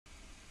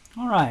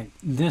All right,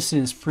 this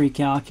is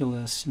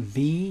Pre-Calculus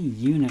B,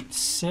 Unit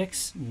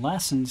 6,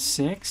 Lesson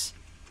 6.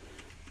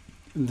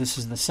 This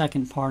is the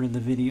second part of the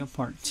video,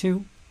 Part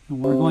 2.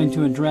 And we're going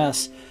to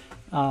address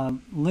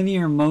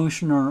linear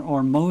motion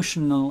or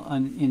motion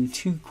in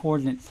two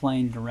coordinate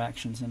plane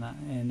directions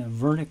in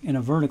a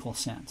vertical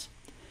sense.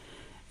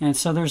 And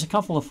so there's a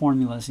couple of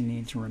formulas you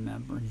need to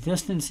remember.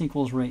 Distance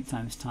equals rate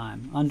times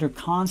time. Under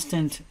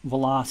constant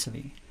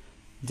velocity,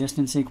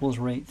 distance equals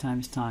rate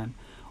times time,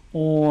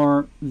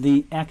 or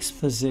the x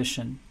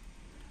position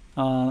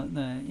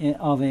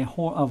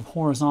of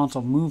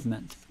horizontal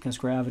movement, because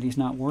gravity is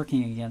not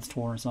working against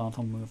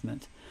horizontal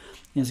movement,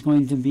 is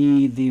going to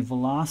be the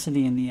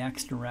velocity in the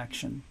x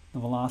direction. The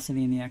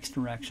velocity in the x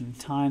direction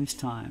times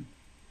time,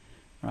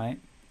 right?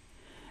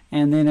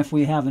 And then if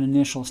we have an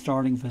initial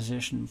starting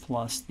position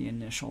plus the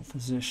initial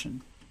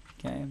position,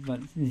 okay?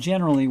 But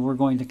generally we're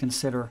going to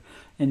consider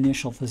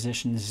initial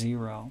position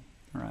 0,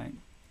 right?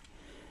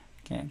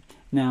 Okay.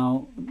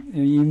 Now,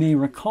 you may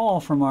recall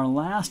from our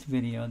last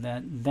video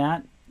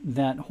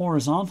that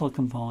horizontal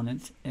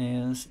component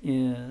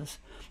is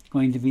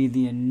going to be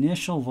the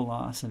initial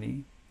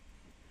velocity.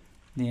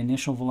 The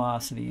initial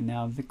velocity.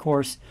 Now, of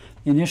course,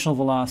 the initial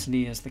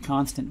velocity is the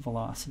constant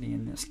velocity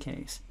in this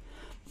case,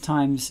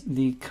 times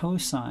the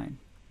cosine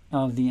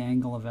of the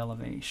angle of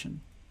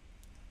elevation,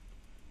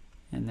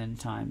 and then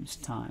times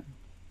time.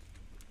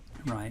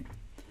 Right.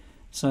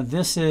 So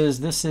this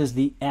is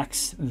the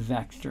x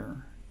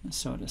vector,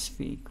 so to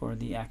speak, or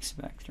the x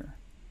vector,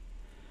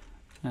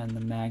 and the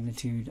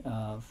magnitude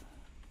of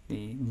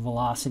the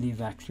velocity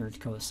vector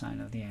cosine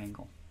of the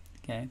angle.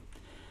 Okay,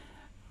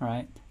 all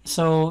right.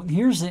 So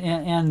here's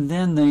and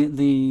then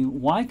the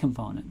y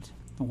component.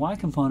 The y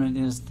component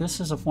this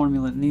is a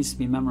formula that needs to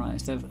be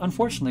memorized.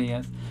 Unfortunately,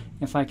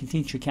 if I could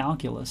teach you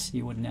calculus,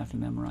 you wouldn't have to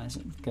memorize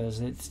it because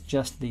it's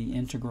just the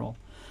integral.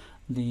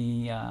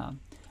 The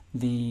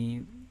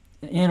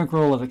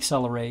integral of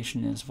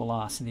acceleration is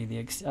velocity.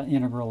 The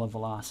integral of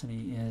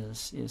velocity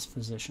is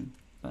position.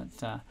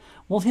 But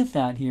we'll hit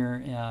that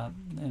here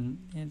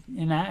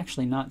and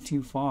actually not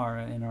too far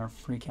in our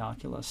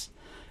pre-calculus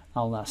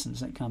lessons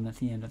that come at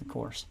the end of the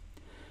course.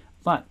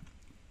 But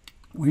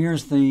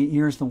here's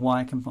the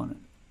y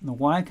component. The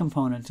y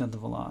component of the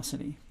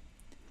velocity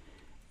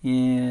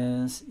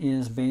is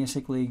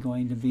basically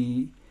going to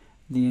be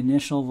the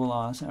initial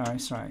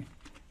velocity.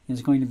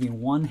 Is going to be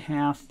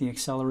 1/2 the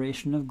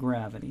acceleration of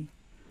gravity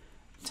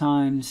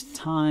times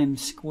time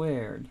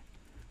squared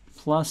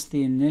plus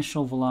the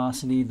initial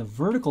velocity, the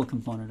vertical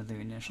component of the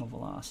initial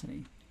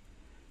velocity,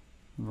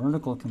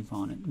 vertical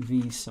component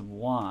v sub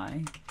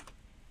y,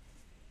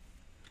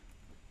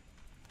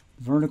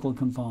 vertical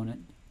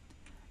component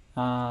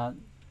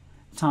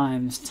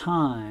times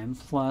time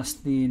plus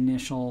the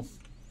initial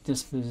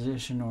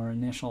disposition or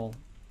initial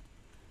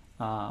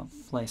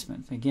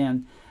placement.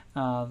 Again,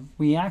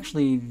 we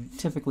actually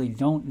typically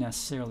don't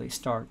necessarily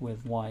start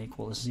with y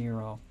equals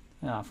 0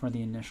 for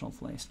the initial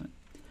placement.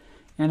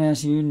 And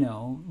as you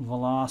know,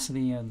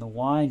 velocity in the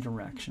y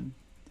direction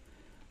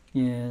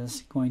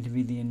is going to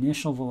be the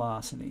initial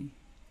velocity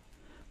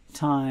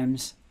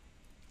times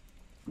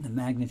the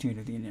magnitude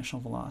of the initial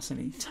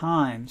velocity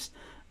times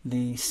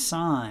the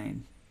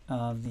sine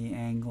of the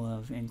angle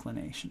of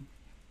inclination,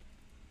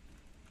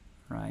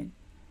 right?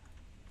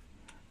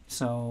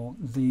 So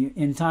the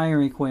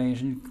entire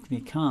equation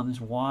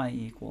becomes y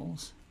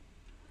equals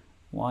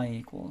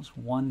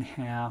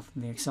 1/2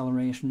 the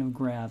acceleration of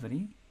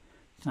gravity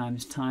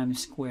times time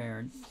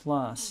squared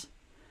plus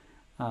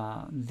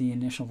the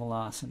initial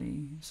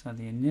velocity. So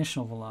the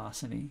initial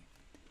velocity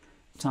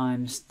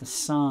times the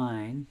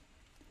sine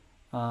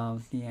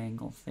of the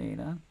angle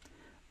theta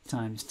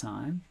times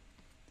time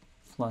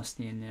plus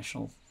the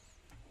initial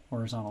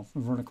horizontal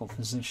vertical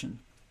position.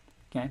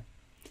 Okay?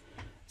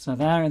 So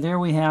there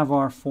we have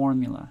our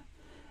formula.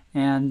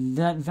 And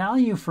that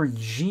value for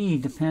g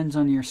depends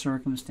on your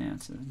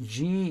circumstances.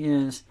 G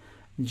is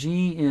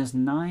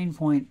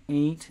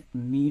 9.8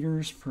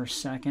 meters per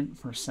second.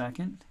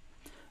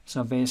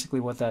 So basically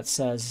what that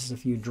says is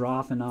if you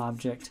drop an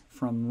object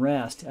from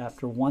rest,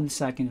 after 1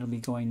 second it'll be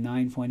going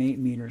 9.8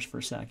 meters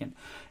per second.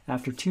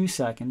 After 2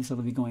 seconds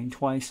it'll be going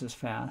twice as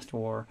fast,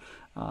 or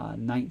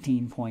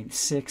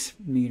 19.6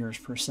 meters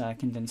per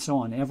second, and so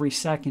on. Every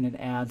second it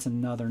adds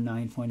another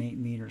 9.8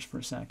 meters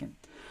per second.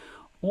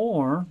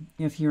 Or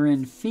if you're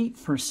in feet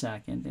per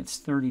second, it's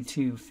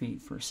 32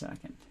 feet per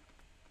second.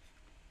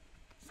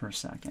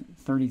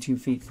 32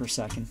 feet per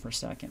second.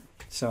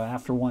 So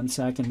after 1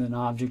 second, an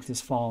object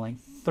is falling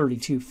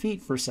 32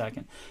 feet per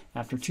second.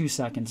 After 2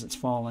 seconds, it's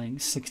falling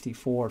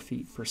 64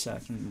 feet per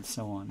second, and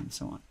so on and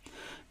so on.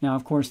 Now,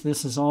 of course,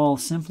 this is all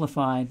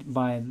simplified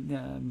by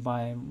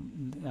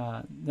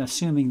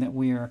assuming that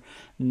we are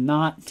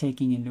not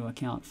taking into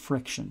account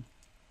friction,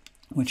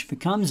 which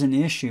becomes an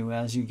issue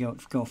as you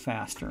go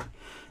faster.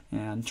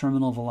 And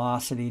terminal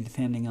velocity,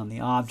 depending on the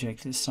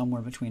object, is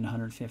somewhere between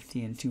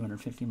 150 and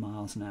 250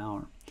 miles an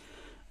hour.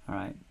 All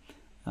right.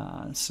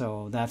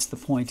 So that's the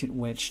point at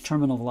which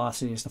terminal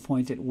velocity is the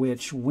point at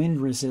which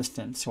wind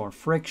resistance or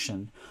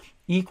friction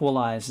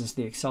equalizes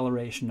the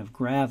acceleration of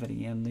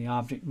gravity, and the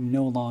object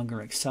no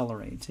longer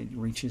accelerates. It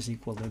reaches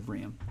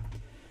equilibrium,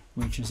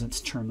 reaches its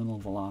terminal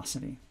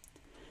velocity.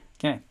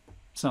 Okay,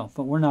 so,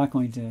 but we're not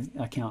going to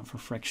account for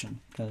friction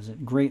because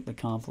it greatly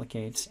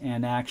complicates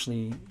and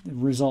actually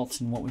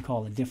results in what we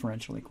call the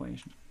differential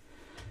equation.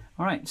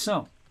 All right,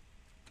 so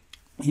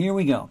here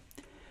we go.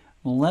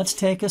 Well, let's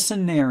take a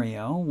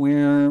scenario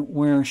where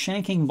we're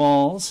shanking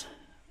balls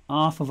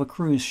off of a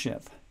cruise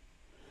ship.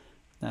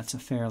 That's a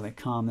fairly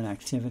common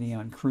activity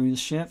on cruise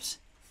ships.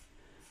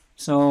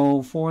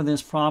 So for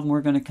this problem,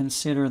 we're going to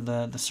consider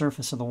the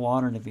surface of the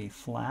water to be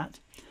flat.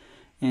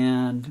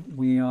 And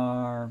we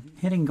are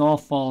hitting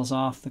golf balls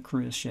off the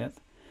cruise ship.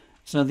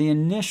 So the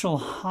initial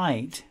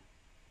height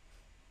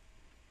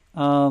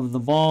of the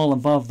ball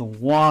above the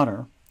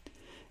water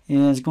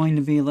is going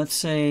to be, let's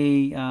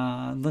say,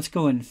 let's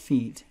go in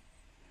feet.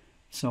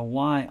 So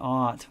y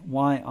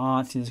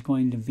aught is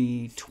going to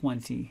be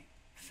 20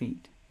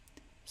 feet.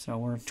 So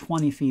we're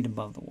 20 feet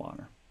above the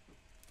water.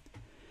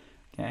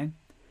 Okay?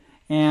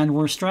 And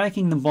we're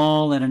striking the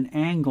ball at an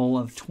angle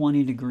of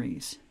 20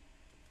 degrees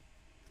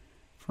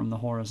from the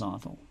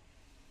horizontal.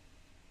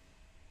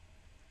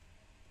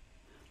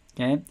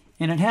 Okay?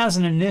 And it has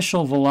an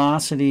initial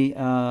velocity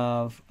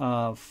of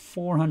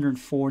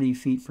 440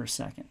 feet per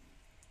second.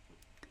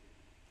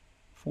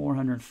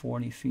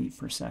 440 feet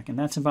per second.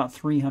 That's about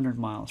 300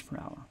 miles per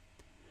hour.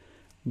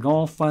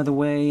 Golf, by the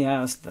way,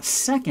 has the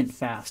second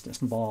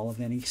fastest ball of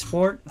any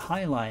sport.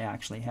 Highlight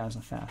actually has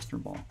a faster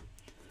ball.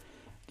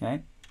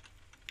 Okay?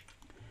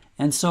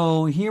 And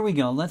so here we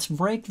go. Let's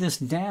break this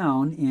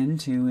down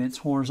into its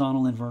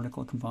horizontal and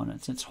vertical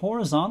components. Its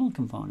horizontal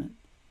component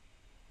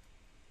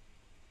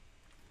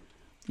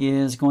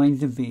is going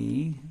to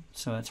be,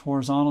 so its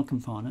horizontal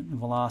component,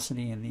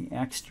 velocity in the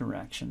x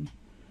direction,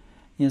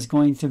 is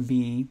going to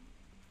be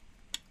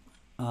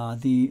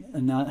the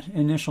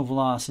initial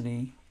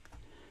velocity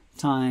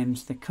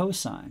times the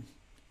cosine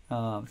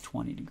of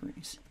 20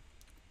 degrees.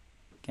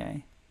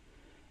 Okay?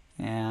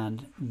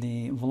 And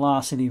the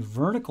velocity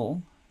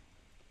vertical,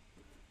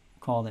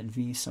 call it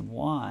v sub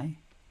y,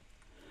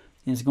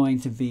 is going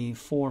to be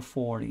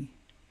 440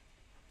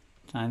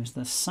 times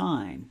the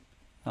sine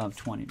of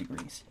 20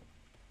 degrees.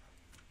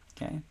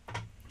 Okay?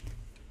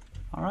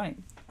 All right.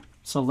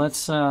 So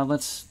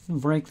let's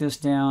break this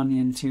down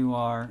into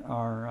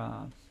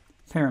our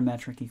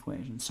parametric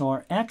equation. So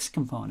our x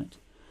component,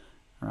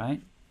 all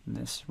right,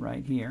 this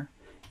right here,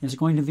 is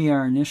going to be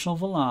our initial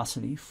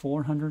velocity,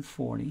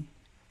 440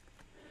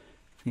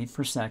 feet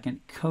per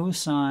second,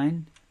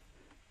 cosine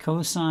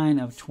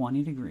of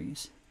 20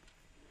 degrees,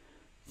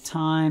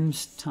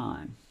 times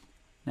time.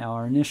 Now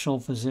our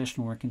initial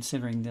position, we're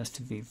considering this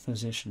to be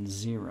position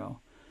 0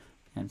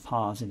 and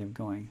positive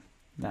going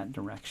that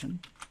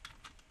direction.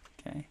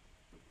 Okay.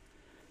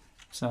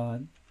 So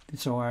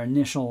our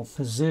initial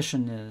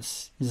position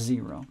is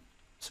 0.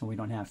 So we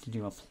don't have to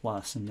do a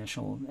plus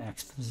initial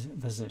x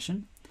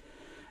position.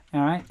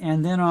 All right,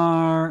 and then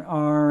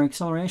our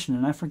acceleration.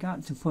 And I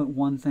forgot to put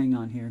one thing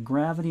on here.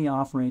 Gravity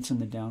operates in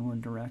the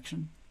downward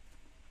direction.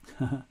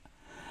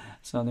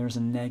 So there's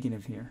a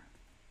negative here.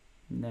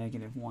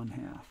 Negative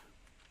 1/2.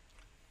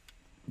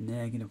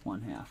 Negative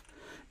 1/2.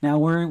 Now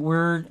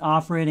we're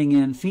operating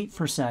in feet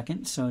per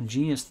second, so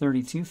g is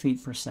 32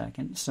 feet per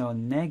second. So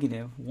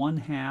negative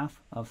 1/2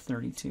 of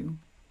 32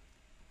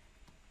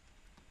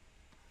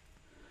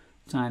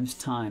 times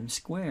time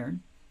squared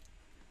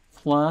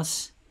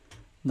plus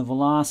the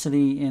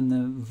velocity in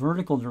the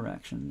vertical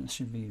direction. This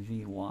should be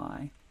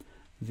vy.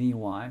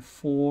 Vy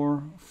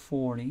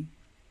 440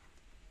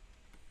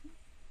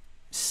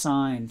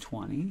 sine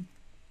 20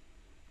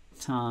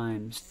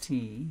 times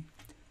t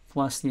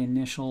plus the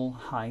initial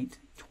height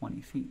 20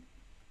 feet.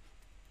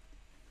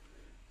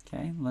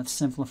 Okay, let's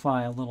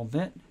simplify a little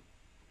bit.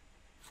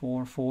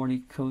 440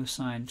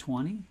 cosine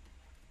 20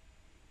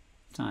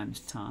 times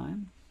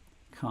time,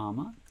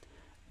 comma,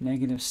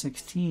 negative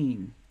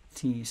 16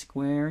 t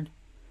squared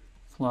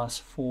plus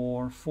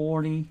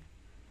 440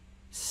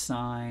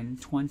 sine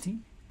 20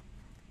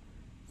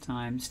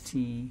 times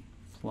t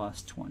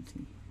plus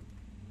 20.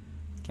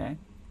 Okay?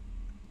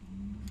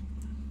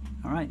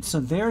 All right, so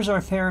there's our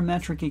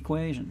parametric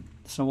equation.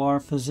 So our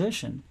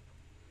position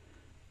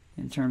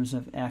in terms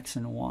of x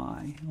and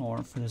y, or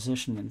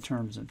position in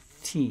terms of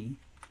t,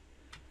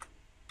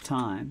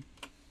 time,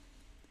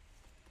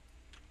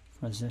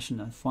 position,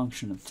 a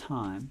function of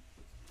time,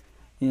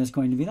 is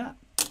going to be that.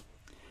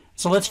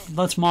 So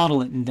let's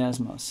model it in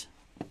Desmos.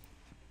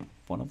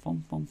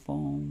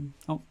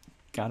 Oh,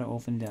 got to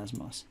open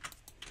Desmos.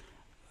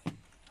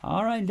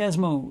 All right,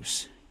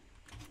 Desmos.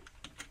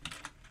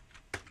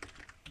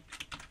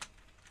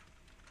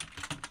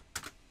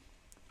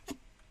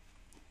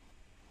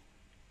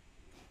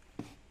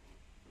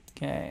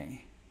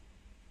 Okay.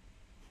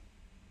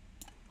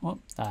 Well,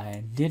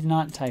 I did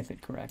not type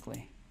it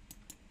correctly.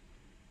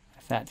 I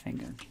fat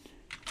fingered.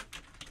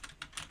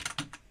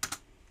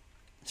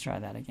 Let's try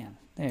that again.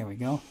 There we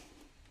go.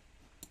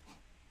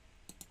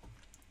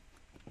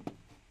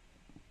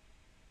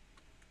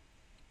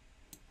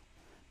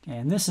 Okay,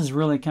 and this is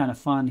really kind of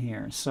fun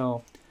here.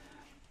 So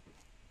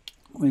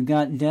we've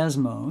got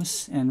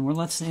Desmos, and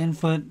let's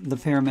input the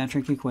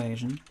parametric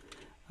equation.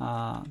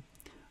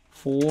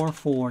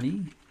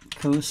 440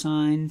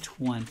 cosine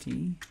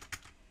 20,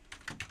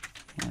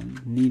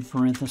 and need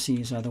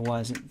parentheses,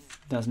 otherwise it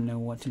doesn't know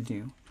what to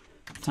do,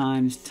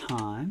 times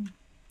time,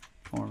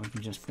 or we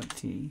can just put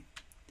t,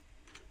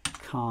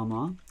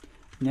 comma,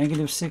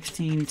 negative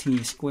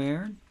 16t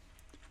squared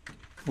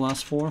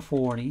plus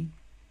 440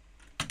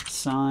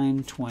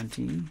 sine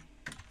 20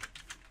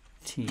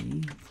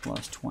 t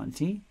plus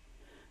 20.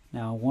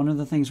 Now, one of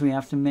the things we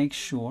have to make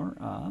sure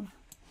of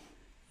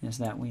is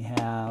that we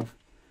have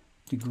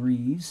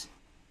degrees,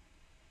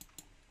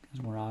 because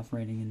we're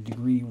operating in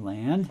degree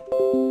land.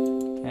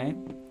 Okay,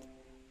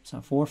 so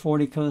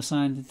 440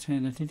 cosine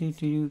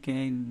 22,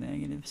 okay,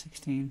 negative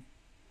 16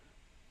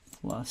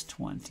 plus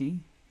 20.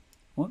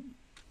 Whoop.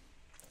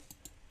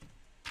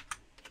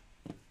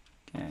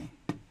 Okay,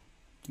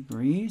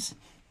 degrees.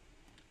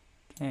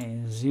 Okay,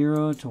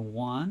 0 to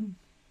 1.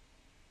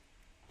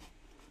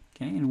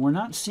 Okay, and we're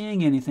not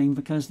seeing anything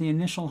because the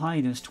initial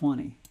height is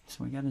 20.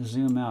 So we got to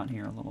zoom out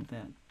here a little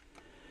bit.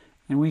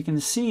 And we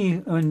can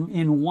see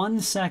in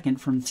 1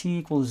 second from t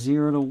equals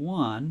 0 to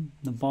 1,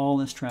 the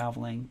ball is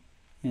traveling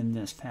in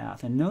this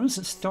path. And notice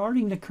it's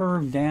starting to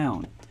curve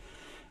down.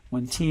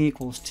 When t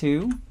equals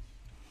 2,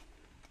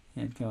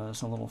 it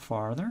goes a little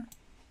farther.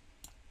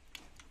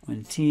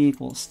 When t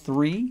equals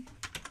 3,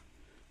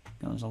 it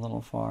goes a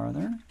little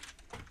farther.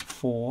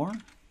 4, a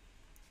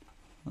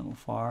little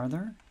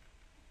farther.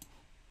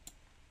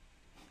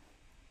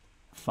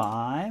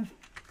 5,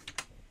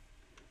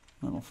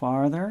 a little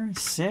farther.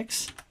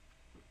 6,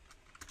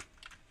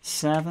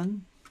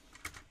 7,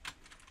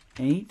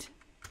 8,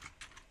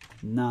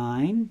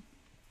 9.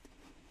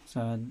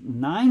 So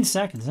 9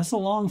 seconds. That's a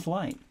long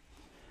flight.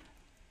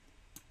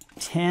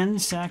 10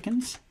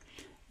 seconds.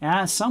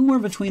 Somewhere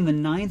between the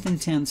 9th and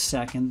 10th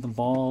second, the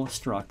ball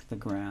struck the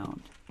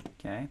ground.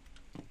 Okay?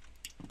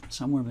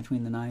 Somewhere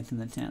between the 9th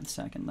and the 10th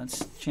second.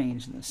 Let's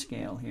change the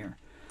scale here.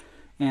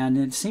 And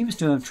it seems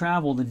to have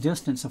traveled a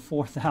distance of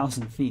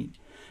 4,000 feet.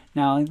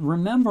 Now,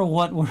 remember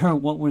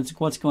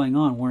what's going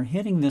on. We're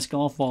hitting this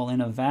golf ball in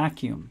a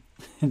vacuum.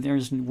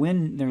 There's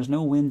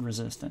no wind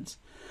resistance.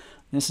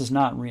 This is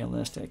not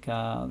realistic.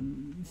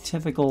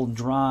 Typical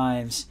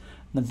drives,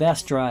 the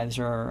best drives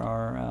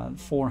are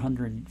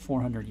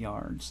 400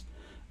 yards,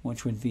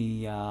 which would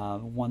be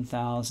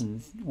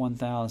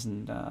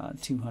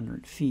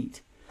 1,200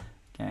 feet.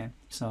 Okay,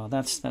 so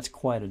that's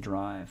quite a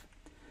drive.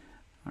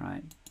 All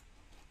right.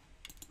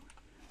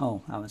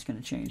 Oh, I was going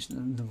to change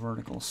the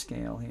vertical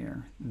scale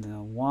here.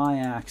 The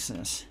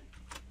y-axis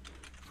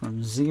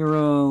from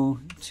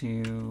 0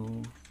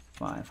 to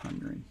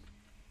 500.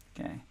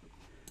 Okay.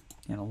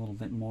 Get a little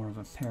bit more of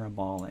a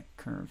parabolic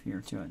curve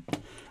here to it.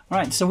 All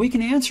right, so we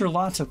can answer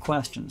lots of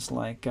questions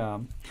like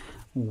how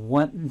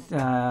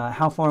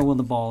far will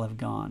the ball have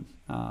gone?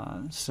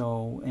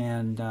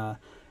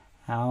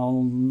 How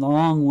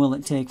long will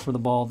it take for the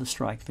ball to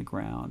strike the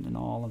ground? And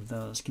all of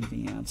those can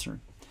be answered.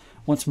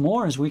 What's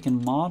more is we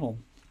can model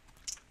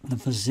the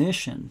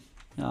position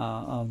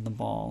of the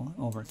ball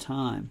over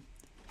time.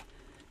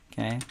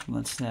 Okay,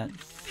 let's set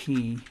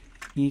P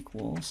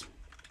equals.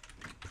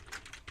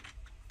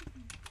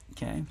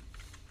 Okay,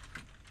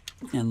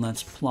 and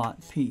let's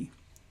plot P.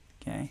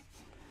 Okay,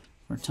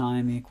 for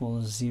time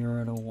equals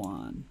 0 to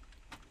 1.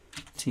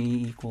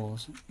 T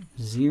equals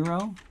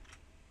 0.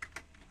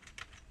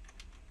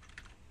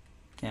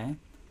 Okay,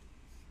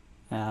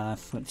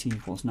 put T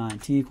equals 9.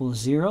 T equals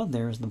 0,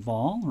 there's the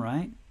ball,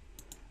 right?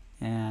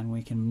 And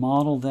we can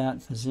model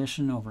that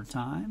position over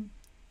time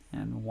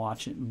and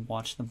watch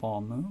the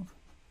ball move.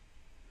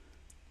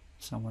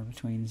 Somewhere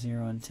between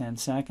 0 and 10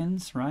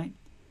 seconds, right?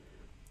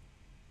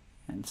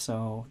 And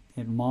so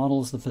it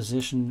models the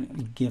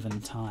position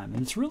given time.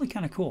 And it's really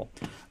kind of cool.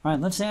 All right,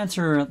 let's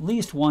answer at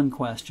least one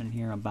question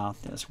here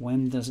about this.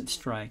 When does it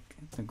strike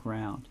the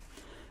ground?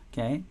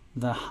 Okay,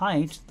 the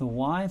height, the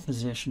y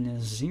position,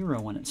 is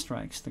 0 when it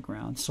strikes the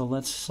ground. So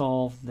let's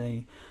solve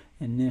the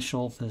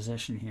initial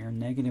position here,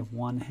 negative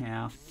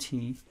 1/2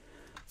 t,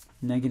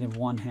 negative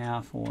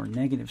 1/2 or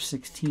negative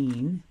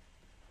 16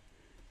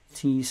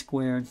 t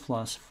squared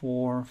plus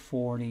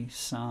 440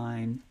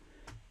 sine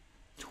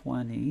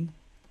 20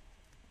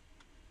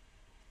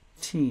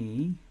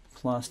 t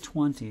plus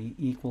 20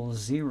 equals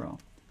 0.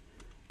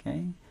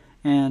 Okay,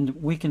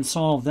 and we can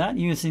solve that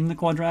using the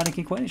quadratic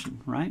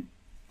equation, right?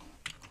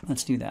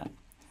 Let's do that,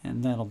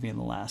 and that'll be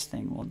the last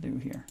thing we'll do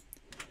here.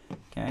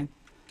 Okay,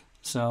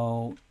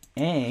 so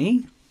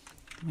A,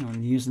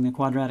 using the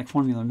quadratic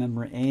formula,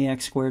 remember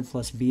ax squared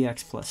plus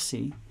bx plus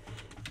c.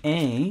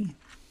 A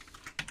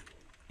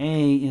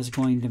is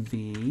going to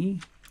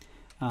be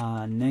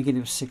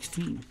negative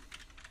 16.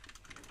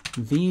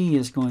 B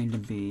is going to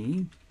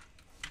be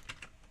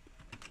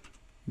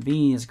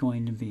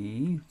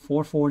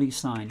 440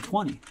 sine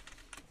 20.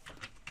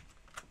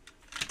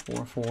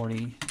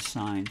 440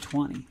 sine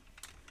 20.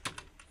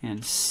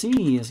 And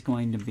C is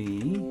going to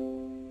be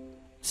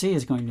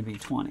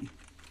 20.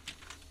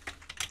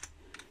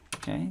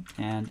 Okay,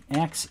 and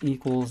x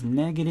equals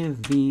negative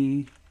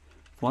v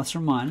plus or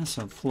minus,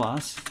 so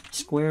plus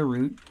square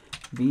root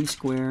v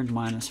squared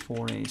minus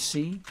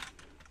 4ac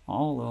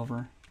all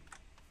over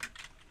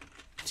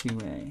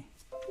 2a.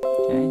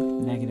 Okay,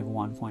 negative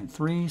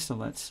 1.3, so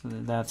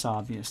that's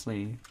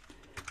obviously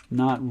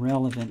not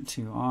relevant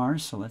to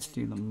ours, so let's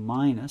do the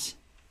minus.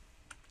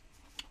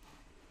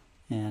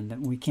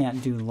 And we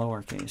can't do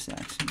lowercase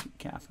x,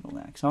 capital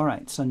X. All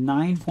right, so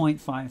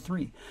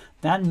 9.53.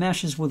 That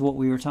meshes with what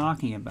we were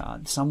talking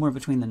about. Somewhere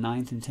between the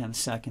 9th and 10th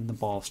second, the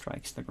ball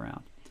strikes the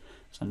ground.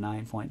 So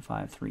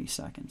 9.53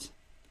 seconds.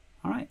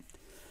 All right,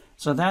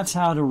 so that's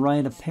how to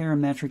write a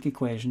parametric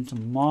equation to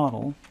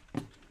model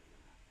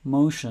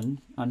motion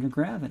under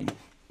gravity.